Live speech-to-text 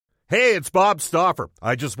Hey, it's Bob Stauffer.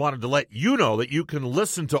 I just wanted to let you know that you can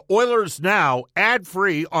listen to Oilers Now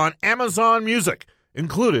ad-free on Amazon Music,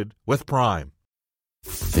 included with Prime.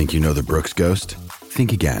 Think you know the Brooks Ghost?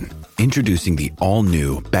 Think again. Introducing the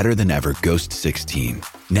all-new, better-than-ever Ghost 16.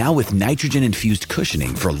 Now with nitrogen-infused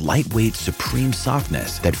cushioning for lightweight, supreme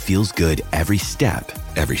softness that feels good every step,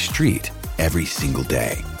 every street, every single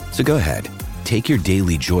day. So go ahead, take your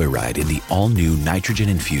daily joyride in the all-new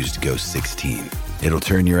nitrogen-infused Ghost 16. It'll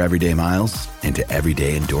turn your everyday miles into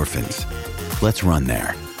everyday endorphins. Let's run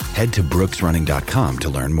there. Head to brooksrunning.com to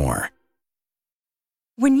learn more.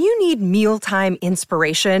 When you need mealtime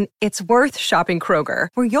inspiration, it's worth shopping Kroger,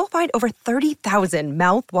 where you'll find over 30,000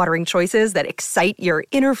 mouth-watering choices that excite your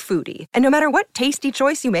inner foodie. And no matter what tasty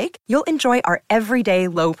choice you make, you'll enjoy our everyday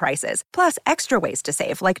low prices, plus extra ways to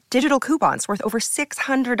save, like digital coupons worth over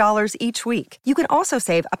 $600 each week. You can also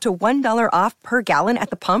save up to $1 off per gallon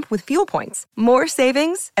at the pump with fuel points. More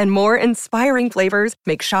savings and more inspiring flavors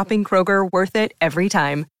make shopping Kroger worth it every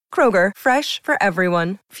time. Kroger, fresh for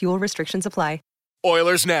everyone. Fuel restrictions apply.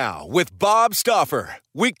 Oilers Now with Bob Stauffer.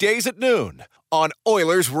 Weekdays at noon on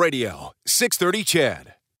Oilers Radio, 630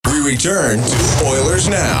 CHED. We return to Oilers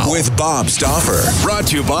Now with Bob Stauffer. Brought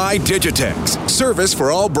to you by Digitex. Service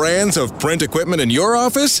for all brands of print equipment in your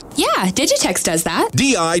office? Yeah, Digitex does that.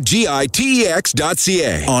 Digitex.ca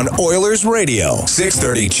on Oilers Radio,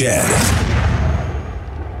 630 CHED.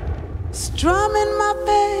 Strumming my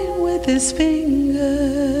pain with his fingers,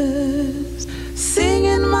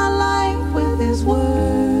 singing my life with his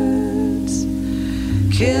words,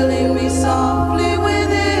 killing me softly with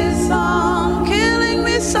his song, killing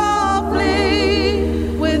me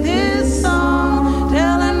softly with his song,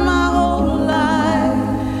 telling my whole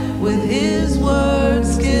life with his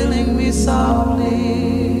words, killing me softly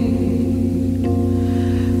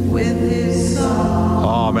with his song.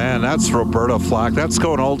 Oh, man, that's Roberta Flack. That's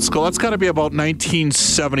going old school. That's got to be about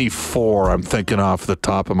 1974, I'm thinking off the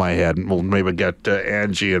top of my head. We'll maybe get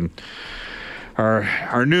Angie and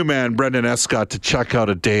our new man, Brendan Escott, to check out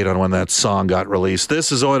a date on when that song got released.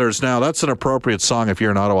 This is Oilers Now. That's an appropriate song if you're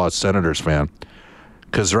an Ottawa Senators fan,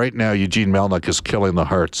 because right now Eugene Melnyk is killing the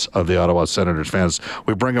hearts of the Ottawa Senators fans.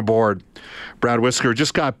 We bring aboard Brad Whisker.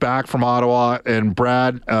 Just got back from Ottawa, and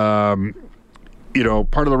Brad, part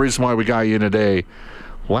of the reason why we got you in today,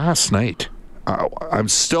 last night, I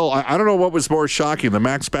don't know what was more shocking, the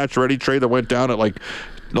Max Pacioretty trade that went down at like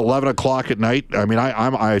 11 o'clock at night. I mean,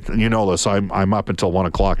 I'm up until 1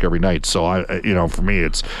 o'clock every night. So for me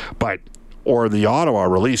or the Ottawa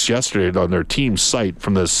release yesterday on their team site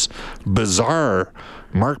from this bizarre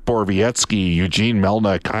Mark Borowiecki, Eugene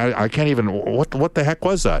Melnyk. I can't even, what the heck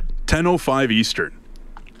was that? 10:05 Eastern.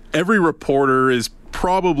 Every reporter is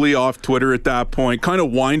probably off Twitter at that point, kind of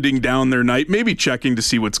winding down their night, maybe checking to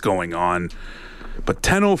see what's going on. But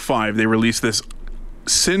 10:05, they released this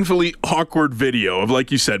sinfully awkward video of,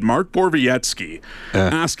 like you said, Mark Borowiecki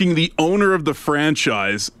asking the owner of the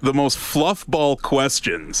franchise the most fluffball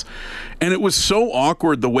questions. And it was so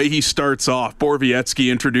awkward the way he starts off.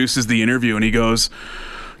 Borowiecki introduces the interview and he goes,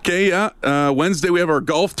 okay, Wednesday we have our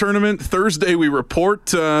golf tournament. Thursday we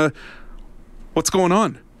report. What's going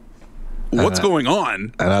on? What's going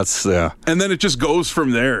on? And that's, yeah. And then it just goes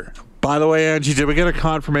from there. By the way, Angie, did we get a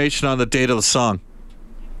confirmation on the date of the song?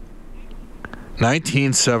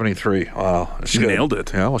 1973. Wow. She nailed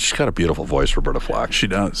it. Yeah, well, she's got a beautiful voice, Roberta Flack. She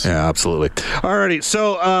does. Yeah, absolutely. Alrighty.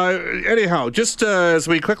 So, anyhow, just as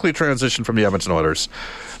we quickly transition from the Edmonton Oilers,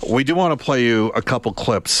 we do want to play you a couple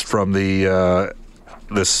clips from the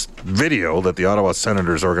this video that the Ottawa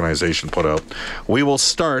Senators organization put out. We will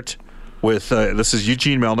start with, this is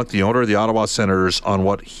Eugene Melnyk, the owner of the Ottawa Senators, on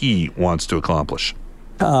what he wants to accomplish.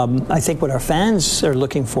 I think what our fans are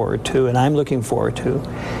looking forward to, and I'm looking forward to,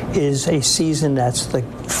 is a season that's like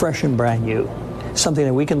fresh and brand new. Something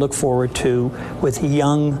that we can look forward to with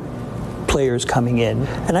young players coming in.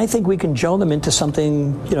 And I think we can gel them into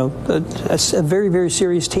something, a very, very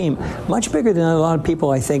serious team. Much bigger than a lot of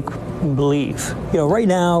people, I think, believe. Right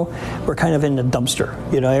now, we're kind of in the dumpster.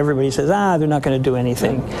 Everybody says, they're not going to do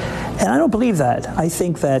anything. And I don't believe that. I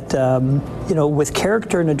think that, with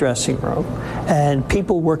character in the dressing room and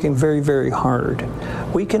people working very, very hard,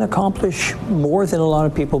 we can accomplish more than a lot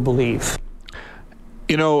of people believe.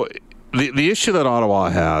 The issue that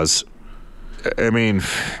Ottawa has,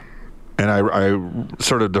 and I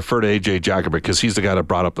sort of defer to A.J. Jacobit because he's the guy that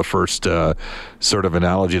brought up the first sort of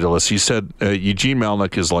analogy to this. He said Eugene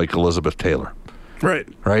Melnyk is like Elizabeth Taylor. Right.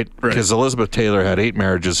 Because Elizabeth Taylor had 8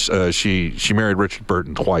 marriages. She married Richard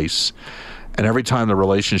Burton twice. And every time the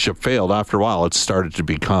relationship failed, after a while, it started to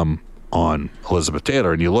become on Elizabeth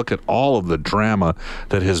Taylor. And you look at all of the drama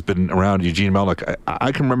that has been around Eugene Melnyk.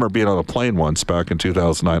 I can remember being on a plane once back in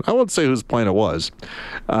 2009. I won't say whose plane it was.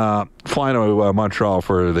 Flying to Montreal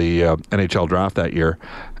for the NHL draft that year.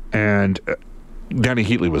 And Danny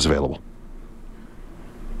Heatley was available.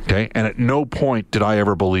 Okay, and at no point did I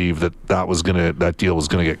ever believe that that deal was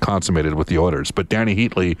gonna get consummated with the Oilers. But Danny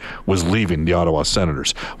Heatley was leaving the Ottawa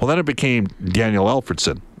Senators. Well, then it became Daniel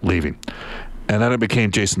Alfredson leaving, and then it became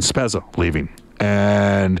Jason Spezza leaving,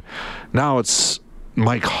 and now it's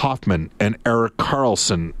Mike Hoffman and Erik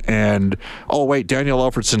Karlsson, and Daniel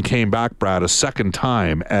Alfredson came back, Brad, a second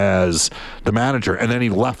time as the manager, and then he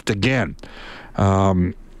left again.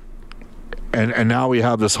 And now we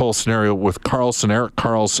have this whole scenario with Karlsson, Erik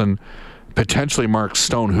Karlsson, potentially Mark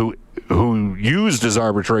Stone, who used his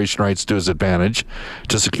arbitration rights to his advantage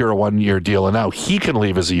to secure a one-year deal, and now he can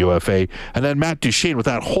leave as a UFA. And then Matt Duchene with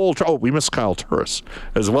that whole... we missed Kyle Turris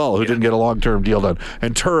as well, who didn't get a long-term deal done.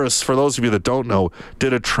 And Turris, for those of you that don't know,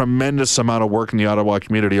 did a tremendous amount of work in the Ottawa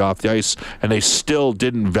community off the ice, and they still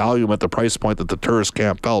didn't value him at the price point that the Turris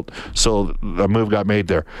camp felt, so the move got made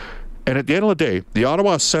there. And at the end of the day, the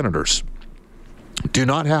Ottawa Senators do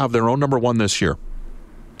not have their own number one this year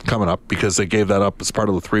coming up, because they gave that up as part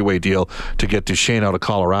of the three-way deal to get Duchene out of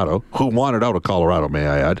Colorado, who wanted out of Colorado, may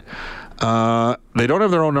I add. They don't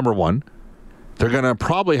have their own number one. They're going to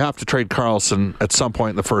probably have to trade Karlsson at some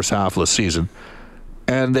point in the first half of the season.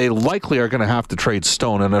 And they likely are going to have to trade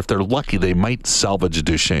Stone, and if they're lucky, they might salvage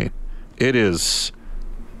Duchene. It's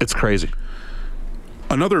crazy.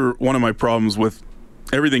 Another one of my problems with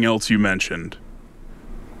everything else you mentioned,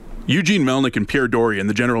 Eugene Melnyk and Pierre Dorion,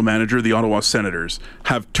 the general manager of the Ottawa Senators,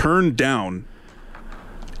 have turned down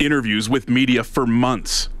interviews with media for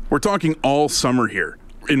months. We're talking all summer here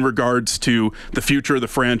in regards to the future of the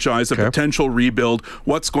franchise, the potential rebuild,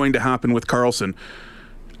 what's going to happen with Karlsson.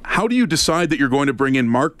 How do you decide that you're going to bring in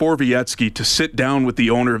Mark Borowiecki to sit down with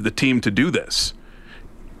the owner of the team to do this?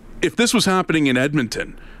 If this was happening in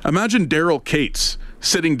Edmonton, imagine Daryl Cates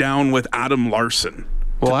sitting down with Adam Larson.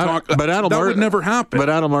 That would never happen. But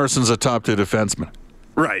Adam Larson's a top two defenseman.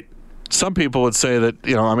 Right. Some people would say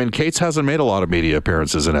that, Cates hasn't made a lot of media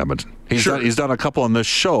appearances in Edmonton. He's done a couple on this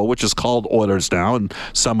show, which is called Oilers Now, and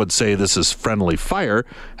some would say this is friendly fire.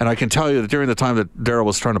 And I can tell you that during the time that Daryl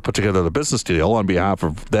was trying to put together the business deal on behalf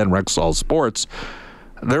of then Rexall Sports,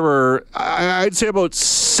 there were, I'd say about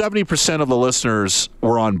 70% of the listeners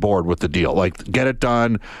were on board with the deal. Like, get it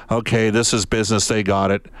done. Okay, this is business. They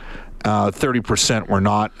got it. 30% were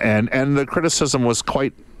not, and the criticism was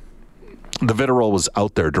the vitriol was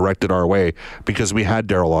out there, directed our way, because we had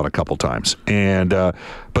Daryl on a couple times,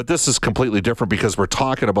 but this is completely different because we're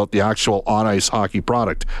talking about the actual on-ice hockey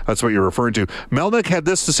product. That's what you're referring to. Melnyk had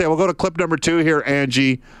this to say. We'll go to clip number 2 here,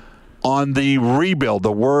 Angie, on the rebuild,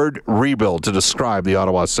 the word rebuild, to describe the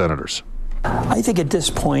Ottawa Senators. I think at this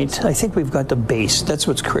point, we've got the base. That's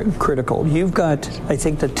what's critical. You've got, I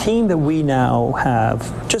think, the team that we now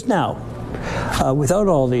have, just now, without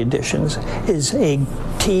all the additions, is a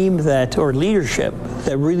team or leadership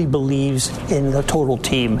that really believes in the total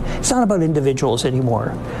team. It's not about individuals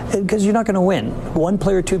anymore, because you're not going to win. One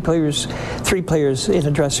player, two players, three players in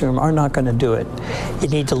a dressing room are not going to do it. You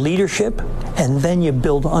need the leadership, and then you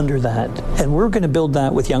build under that. And we're going to build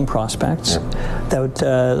that with young prospects that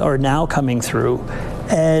are now coming through.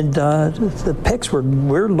 And the picks,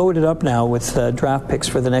 we're loaded up now with draft picks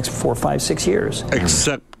for the next 4, 5, 6 years.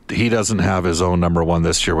 Except he doesn't have his own number one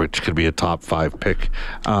this year, which could be a top 5 pick.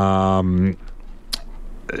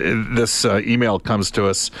 This email comes to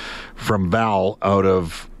us from Val out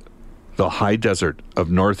of the high desert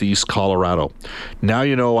of northeast Colorado. Now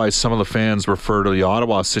you know why some of the fans refer to the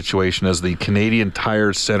Ottawa situation as the Canadian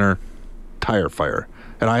Tire Center tire fire.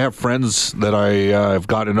 And I have friends that I have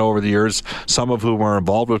gotten to know over the years, some of whom are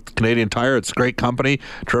involved with Canadian Tire. It's a great company,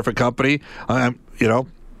 terrific company.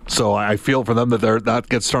 So I feel for them that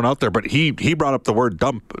gets thrown out there. But he brought up the word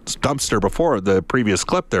dumpster before the previous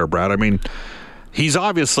clip there, Brad. I mean, he's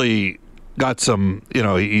obviously got some,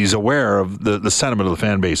 he's aware of the sentiment of the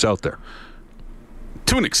fan base out there.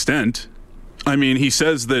 To an extent. I mean, he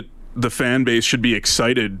says that the fan base should be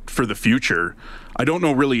excited for the future. I don't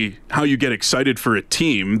know really how you get excited for a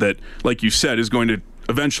team that, like you said, is going to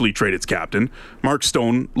eventually trade its captain. Mark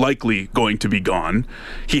Stone likely going to be gone.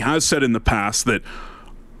 He has said in the past that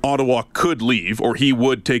Ottawa could leave, or he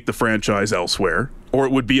would take the franchise elsewhere, or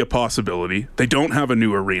it would be a possibility. They don't have a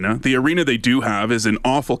new arena. The arena they do have is in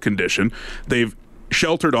awful condition. They've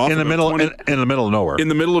sheltered off in the middle in the middle of nowhere. In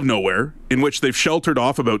the middle of nowhere, in which they've sheltered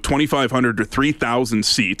off about 2,500 to 3,000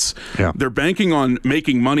 seats. Yeah. They're banking on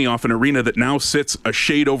making money off an arena that now sits a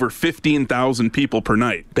shade over 15,000 people per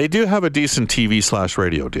night. They do have a decent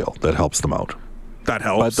TV/radio deal that helps them out. That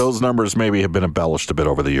helps. But those numbers maybe have been embellished a bit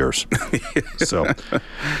over the years. So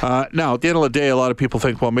now, at the end of the day, a lot of people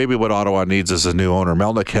think, well, maybe what Ottawa needs is a new owner.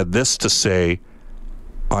 Melnyk had this to say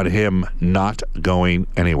on him not going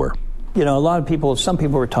anywhere. You know, some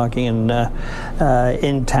people were talking in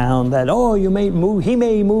town that, he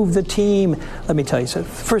may move the team. Let me tell you, so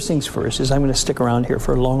first things first is I'm going to stick around here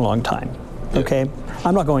for a long, long time. Okay?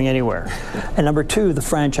 I'm not going anywhere. And number two, the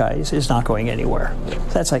franchise is not going anywhere.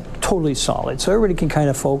 That's like totally solid. So everybody can kind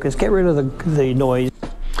of focus, get rid of the noise.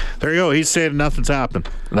 There you go. He's saying nothing's happened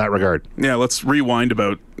in that regard. Yeah, let's rewind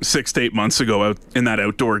about 6 to 8 months ago out in that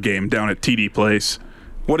outdoor game down at TD Place.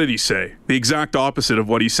 What did he say? The exact opposite of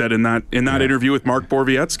what he said in that interview with Mark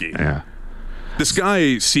Borowiecki. Yeah. This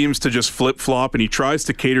guy seems to just flip-flop, and he tries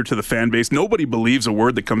to cater to the fan base. Nobody believes a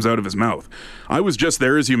word that comes out of his mouth. I was just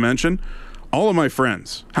there, as you mentioned. All of my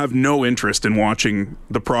friends have no interest in watching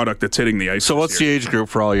the product that's hitting the ice. So what's the age group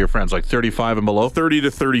for all your friends? Like 35 and below? 30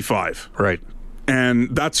 to 35. Right.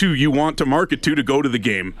 And that's who you want to market to go to the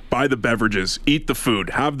game, buy the beverages, eat the food,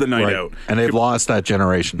 have the night out. And they've lost that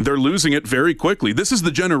generation. They're losing it very quickly. This is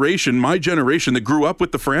the generation, my generation, that grew up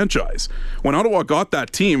with the franchise. When Ottawa got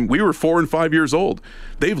that team, we were 4 and 5 years old.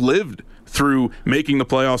 They've lived through making the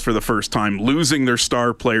playoffs for the first time, losing their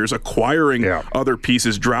star players, acquiring other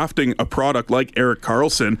pieces, drafting a product like Erik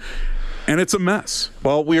Karlsson. And it's a mess.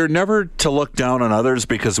 Well, we are never to look down on others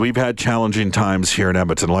because we've had challenging times here in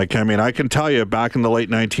Edmonton. I can tell you back in the late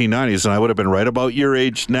 1990s, and I would have been right about your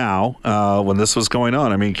age now when this was going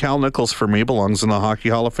on. Cal Nichols, for me, belongs in the Hockey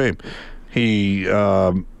Hall of Fame. He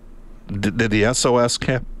did the SOS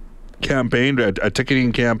campaign, a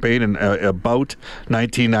ticketing campaign in about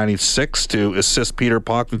 1996 to assist Peter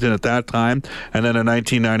Pocklington at that time, and then in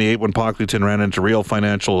 1998 when Pocklington ran into real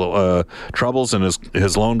financial troubles and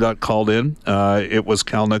his loan got called in, it was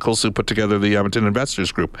Cal Nichols who put together the Edmonton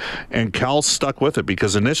Investors Group, and Cal stuck with it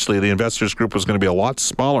because initially the Investors Group was going to be a lot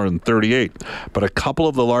smaller than 38, but a couple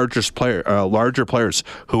of the larger players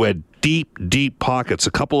who had deep pockets,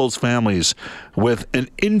 a couple of those families with an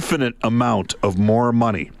infinite amount of more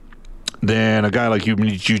money than a guy like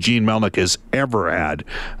Eugene Melnyk has ever had.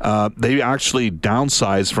 They actually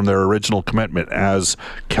downsized from their original commitment as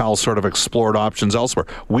Cal sort of explored options elsewhere.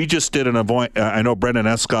 We just did I know Brendan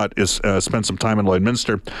Escott spent some time in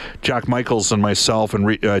Lloydminster. Jack Michaels and myself and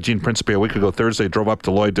Gene Principe a week ago Thursday drove up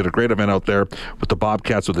to Lloyd, did a great event out there with the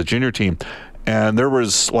Bobcats with the junior team. And there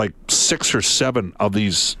was like 6 or 7 of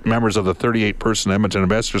these members of the 38-person Edmonton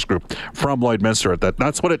Investors Group from Lloydminster.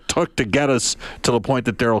 That's what it took to get us to the point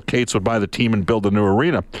that Daryl Cates would buy the team and build a new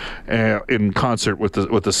arena in concert with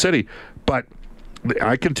the city. But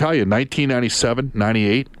I can tell you, 1997,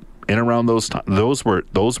 98, in around those times,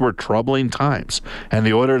 those were troubling times, and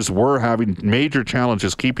the Oilers were having major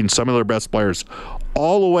challenges keeping some of their best players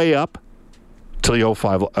all the way up to the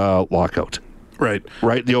 05 lockout. Right,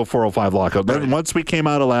 the 04-05 lockout. Then once we came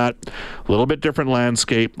out of that, a little bit different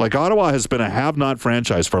landscape. Ottawa has been a have-not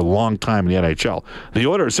franchise for a long time in the NHL. The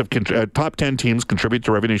Oilers have top 10 teams contribute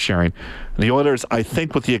to revenue sharing. The Oilers, I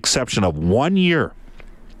think, with the exception of 1 year,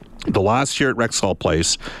 the last year at Rexall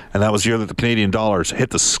Place, and that was the year that the Canadian dollars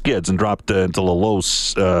hit the skids and dropped into the low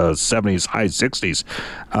 70s, high 60s.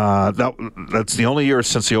 That's the only year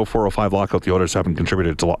since the 04-05 lockout the Oilers haven't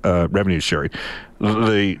contributed to revenue sharing.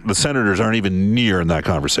 The Senators aren't even near in that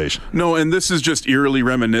conversation. No, and this is just eerily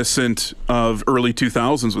reminiscent of early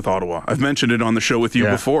 2000s with Ottawa. I've mentioned it on the show with you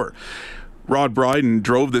before. Rod Brydon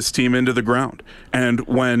drove this team into the ground. And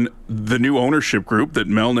when the new ownership group that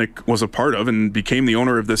Melnyk was a part of and became the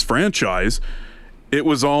owner of this franchise, it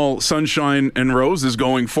was all sunshine and roses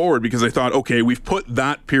going forward because they thought, okay, we've put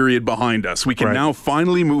that period behind us. We can now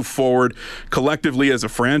finally move forward collectively as a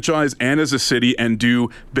franchise and as a city and do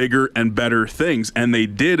bigger and better things. And they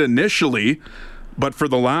did initially. But for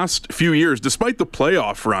the last few years, despite the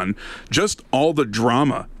playoff run, just all the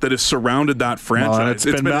drama that has surrounded that franchise,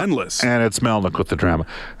 it's been endless. And it's Melnyk with the drama.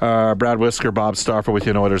 Brad Whisker, Bob Stauffer with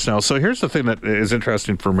you, Oilers Now. So here's the thing that is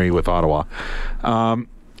interesting for me with Ottawa.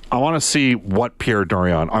 I want to see what Pierre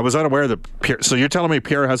Dorion. I was unaware that Pierre. So you're telling me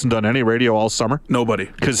Pierre hasn't done any radio all summer? Nobody.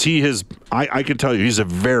 Because he has. I can tell you, he's a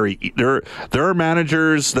very. There are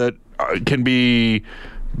managers that can be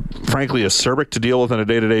frankly acerbic to deal with on a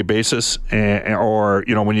day-to-day basis, or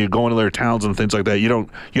when you go into their towns and things like that, you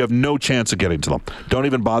have no chance of getting to them. Don't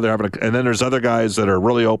even bother having and then there's other guys that are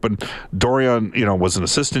really open. Dorion, was an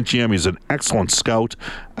assistant GM. He's an excellent scout.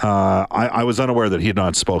 I was unaware that he had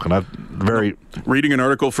not spoken. Reading an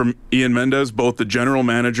article from Ian Mendez, both the general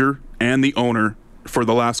manager and the owner for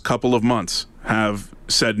the last couple of months have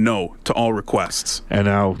said no to all requests. And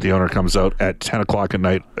now the owner comes out at 10 o'clock at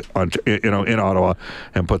night in Ottawa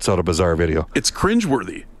and puts out a bizarre video. It's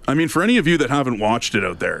cringeworthy. I mean, for any of you that haven't watched it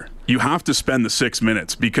out there, you have to spend the 6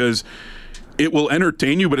 minutes because it will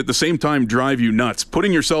entertain you, but at the same time drive you nuts.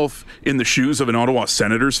 Putting yourself in the shoes of an Ottawa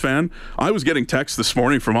Senators fan, I was getting texts this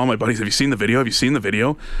morning from all my buddies, have you seen the video? Have you seen the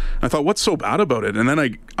video? I thought, what's so bad about it? And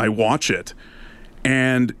then I watch it,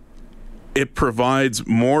 and it provides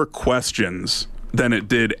more questions than it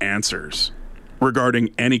did answers regarding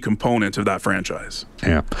any component of that franchise.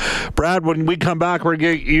 Yeah. Brad, when we come back, we're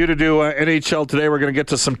going to get you to do NHL Today. We're going to get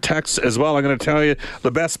to some texts as well. I'm going to tell you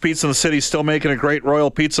the best pizza in the city, still making it great. Royal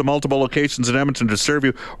Pizza, multiple locations in Edmonton to serve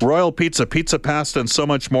you. Royal Pizza, pizza, pasta, and so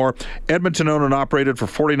much more. Edmonton owned and operated for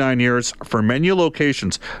 49 years. For menu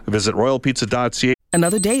locations, visit royalpizza.ca.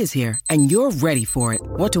 Another day is here, and you're ready for it.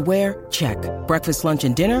 What to wear? Check. Breakfast, lunch,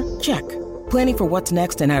 and dinner? Check. Planning for what's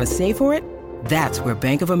next and how to save for it? That's where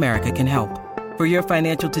Bank of America can help. For your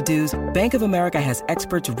financial to-dos, Bank of America has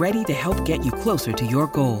experts ready to help get you closer to your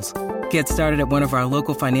goals. Get started at one of our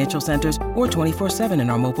local financial centers or 24/7 in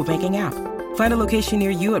our mobile banking app. Find a location near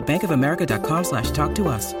you at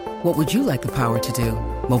bankofamerica.com/talktous. What would you like the power to do?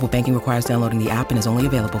 Mobile banking requires downloading the app and is only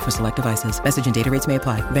available for select devices. Message and data rates may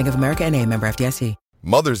apply. Bank of America NA, member FDIC.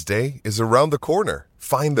 Mother's Day is around the corner.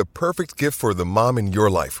 Find the perfect gift for the mom in your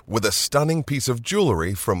life with a stunning piece of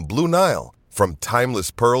jewelry from Blue Nile. From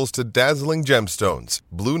timeless pearls to dazzling gemstones,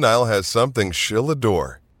 Blue Nile has something she'll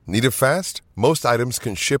adore. Need it fast? Most items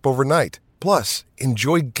can ship overnight. Plus,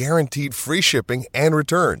 enjoy guaranteed free shipping and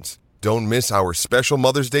returns. Don't miss our special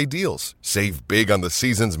Mother's Day deals. Save big on the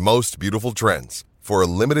season's most beautiful trends. For a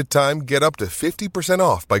limited time, get up to 50%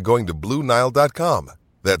 off by going to BlueNile.com.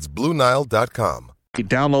 That's BlueNile.com.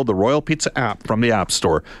 Download the Royal Pizza app from the App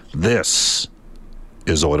Store. This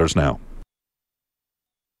is Oilers Now.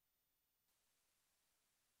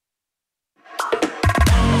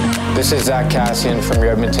 This is Zach Cassian from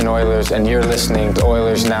your Edmonton Oilers, and you're listening to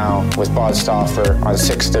Oilers Now with Bob Stauffer on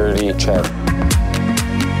 630 CHED.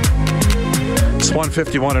 It's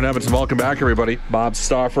 1:51 in Edmonton. Welcome back, everybody. Bob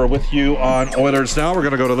Stauffer with you on Oilers Now. We're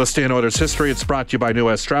going to go to this day in Oilers history. It's brought to you by New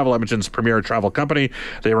West Travel, Edmonton's premier travel company.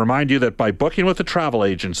 They remind you that by booking with a travel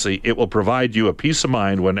agency, it will provide you a peace of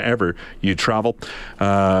mind whenever you travel.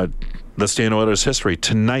 This day in Oilers history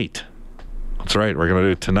tonight. That's right. We're going to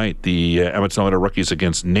do tonight the Edmonton Oilers rookies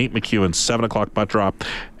against Nate McEwen, 7 o'clock butt drop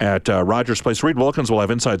at Rogers Place. Reed Wilkins will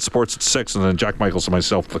have Inside Sports at 6, and then Jack Michaels and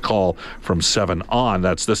myself the call from 7 on.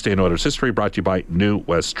 That's this day in Oilers history, brought to you by New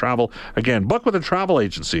West Travel. Again, book with a travel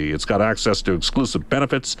agency. It's got access to exclusive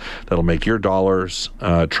benefits that'll make your dollars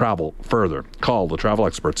travel further. Call the travel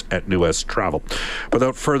experts at New West Travel.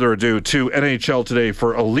 Without further ado, to NHL Today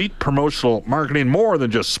for elite promotional marketing, more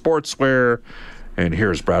than just sportswear. And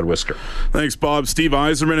here's Brad Whisker. Thanks, Bob. Steve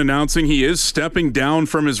Yzerman announcing he is stepping down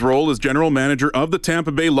from his role as general manager of the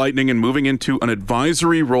Tampa Bay Lightning and moving into an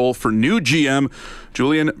advisory role for new GM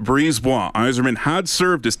Julien Brisebois. Yzerman had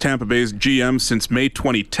served as Tampa Bay's GM since May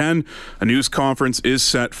 2010. A news conference is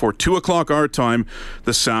set for 2 o'clock our time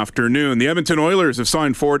this afternoon. The Edmonton Oilers have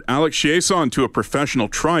signed forward Alex Chiasson to a professional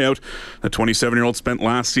tryout. The 27-year-old spent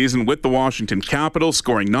last season with the Washington Capitals,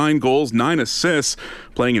 scoring 9 goals, 9 assists,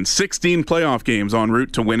 playing in 16 playoff games en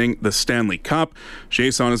route to winning the Stanley Cup.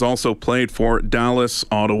 Chiasson has also played for Dallas,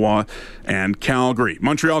 Ottawa, and Calgary.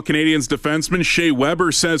 Montreal Canadiens defenseman Shea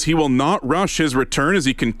Weber says he will not rush his return as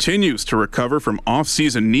he continues to recover from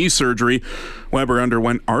off-season knee surgery. Weber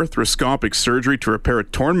underwent arthroscopic surgery to repair a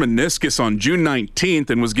torn meniscus on June 19th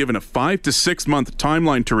and was given a 5 to 6 month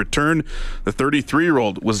timeline to return. The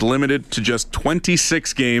 33-year-old was limited to just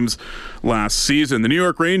 26 games last season. The New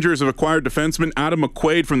York Rangers have acquired defenseman Adam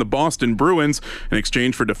McQuaid from the Boston Bruins in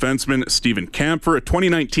exchange for defenseman Steven Kampfer, a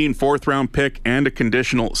 2019 4th-round pick and a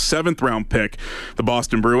conditional 7th-round pick. The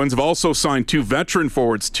Boston Bruins have also signed 2 veteran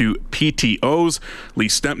forwards to PTOs. Lee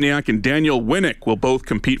Stempniak and Daniel Winnick will both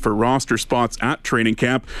compete for roster spots at training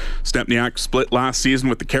camp. Stempniak split last season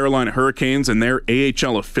with the Carolina Hurricanes and their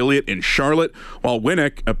AHL affiliate in Charlotte, while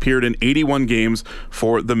Winnick appeared in 81 games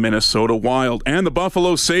for the Minnesota Wild. And the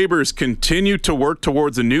Buffalo Sabres continue to work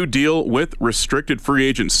towards a new deal with restricted free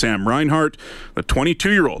agent Sam Reinhart. The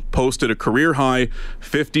 22-year-old posted a career-high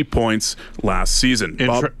 50 points last season.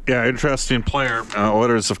 Interesting player.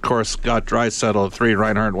 Oilers, of course, got Draisaitl at 3.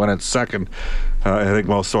 Reinhart went at 2nd. I think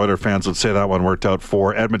most Oiler fans would say that one worked out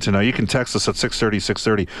for Edmonton. Now, you can text us at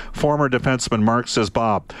 630. Former defenseman Mark says,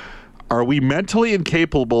 Bob, are we mentally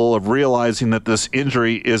incapable of realizing that this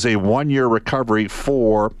injury is a 1-year recovery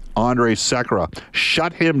for Andrej Sekera?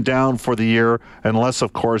 Shut him down for the year, unless,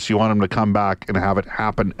 of course, you want him to come back and have it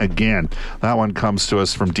happen again. That one comes to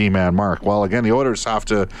us from D-Man Mark. Well, again, the Oilers have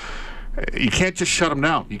to... You can't just shut him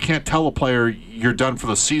down. You can't tell a player you're done for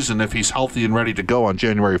the season if he's healthy and ready to go on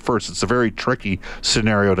January 1st. It's a very tricky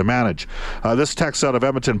scenario to manage. This text out of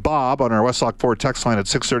Edmonton, Bob, on our Westlock Ford text line at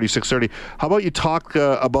 630. How about you talk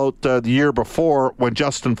about the year before when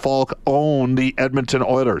Justin Falk owned the Edmonton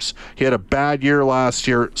Oilers? He had a bad year last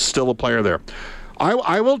year, still a player there.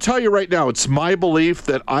 I will tell you right now, it's my belief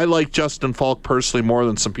that I like Justin Falk personally more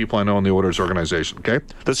than some people I know in the Oilers organization, okay?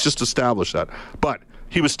 Let's just establish that. But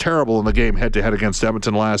he was terrible in the game head-to-head against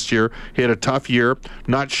Edmonton last year. He had a tough year.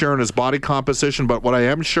 Not sure in his body composition, but what I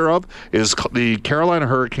am sure of is the Carolina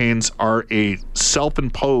Hurricanes are a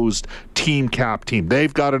self-imposed team cap team.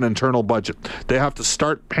 They've got an internal budget. They have to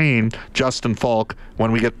start paying Justin Falk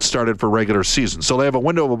when we get started for regular season. So they have a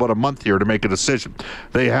window of about a month here to make a decision.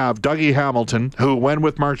 They have Dougie Hamilton, who went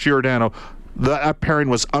with Mark Giordano. That pairing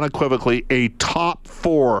was unequivocally a top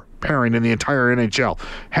 4 pairing in the entire NHL.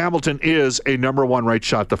 Hamilton is a number 1 right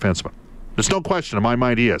shot defenseman. There's no question in my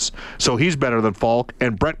mind he is. So he's better than Falk,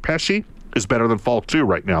 and Brett Pesce is better than Falk too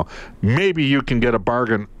right now. Maybe you can get a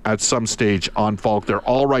bargain at some stage on Falk. They're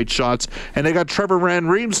all right shots. And they got Trevor Van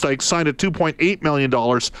Riemsdyk signed at $2.8 million.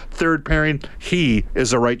 3rd pairing, he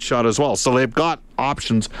is a right shot as well. So they've got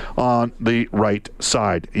options on the right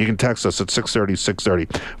side. You can text us at 630.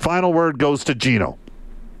 Final word goes to Gino.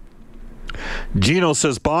 Gino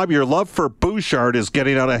says, Bob, your love for Bouchard is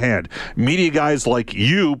getting out of hand. Media guys like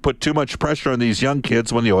you put too much pressure on these young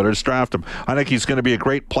kids when the Oilers draft him. I think he's going to be a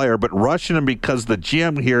great player, but rushing him because the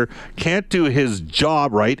GM here can't do his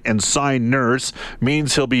job right and sign Nurse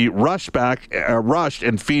means he'll be rushed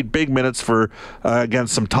and feed big minutes for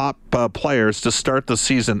against some top players to start the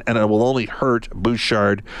season, and it will only hurt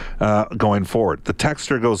Bouchard going forward. The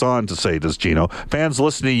texter goes on to say, does Gino, fans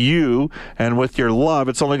listen to you, and with your love,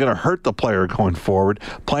 it's only going to hurt the player going forward.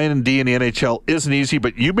 Playing in D in the NHL isn't easy,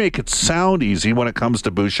 but you make it sound easy when it comes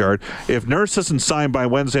to Bouchard. If Nurse isn't signed by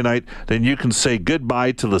Wednesday night, then you can say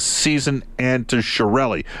goodbye to the season and to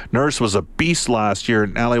Chiarelli. Nurse was a beast last year,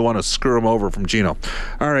 and now they want to screw him over from Gino.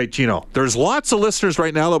 All right, Gino, there's lots of listeners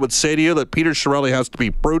right now that would say to you that Peter Chiarelli has to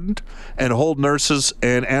be prudent and hold Nurse's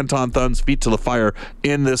and Anton Thun's feet to the fire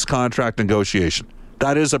in this contract negotiation.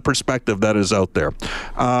 That is a perspective that is out there.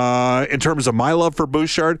 In terms of my love for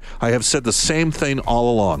Bouchard, I have said the same thing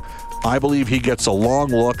all along. I believe he gets a long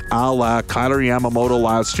look a la Kyler Yamamoto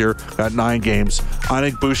last year at 9 games. I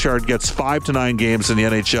think Bouchard gets 5 to 9 games in the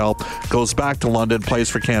NHL, goes back to London, plays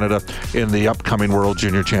for Canada in the upcoming World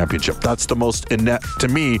Junior Championship. That's the most, to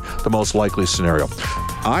me, the most likely scenario.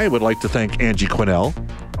 I would like to thank Angie Quinnell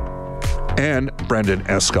and Brendan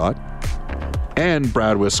Escott and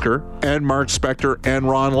Brad Whisker and Mark Spector and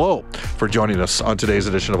Ron Lowe for joining us on today's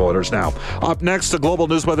edition of Oilers Now. Up next, the Global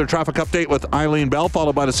News Weather Traffic Update with Eileen Bell,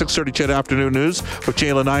 followed by the 6:30 CHED Afternoon News with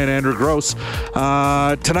Jaylen Nye and Andrew Gross.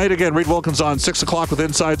 Tonight again, Reed Wilkins on 6 o'clock with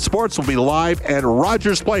Inside Sports will be live at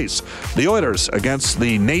Rogers Place. The Oilers against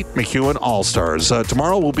the Nate McEwen All-Stars.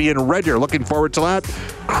 Tomorrow we'll be in Red Deer. Looking forward to that.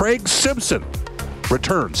 Craig Simpson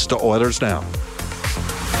returns to Oilers Now.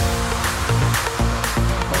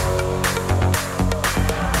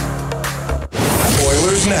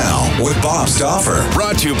 Oilers Now with Bob Stauffer.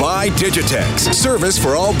 Brought to you by Digitex. Service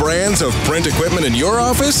for all brands of print equipment in your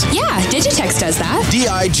office? Yeah, Digitex does that.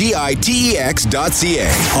 Digitex.ca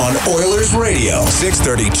on Oilers Radio,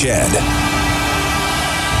 630 CHED.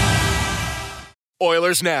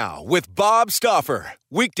 Oilers Now with Bob Stauffer.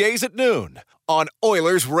 Weekdays at noon on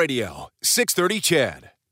Oilers Radio, 630 CHED.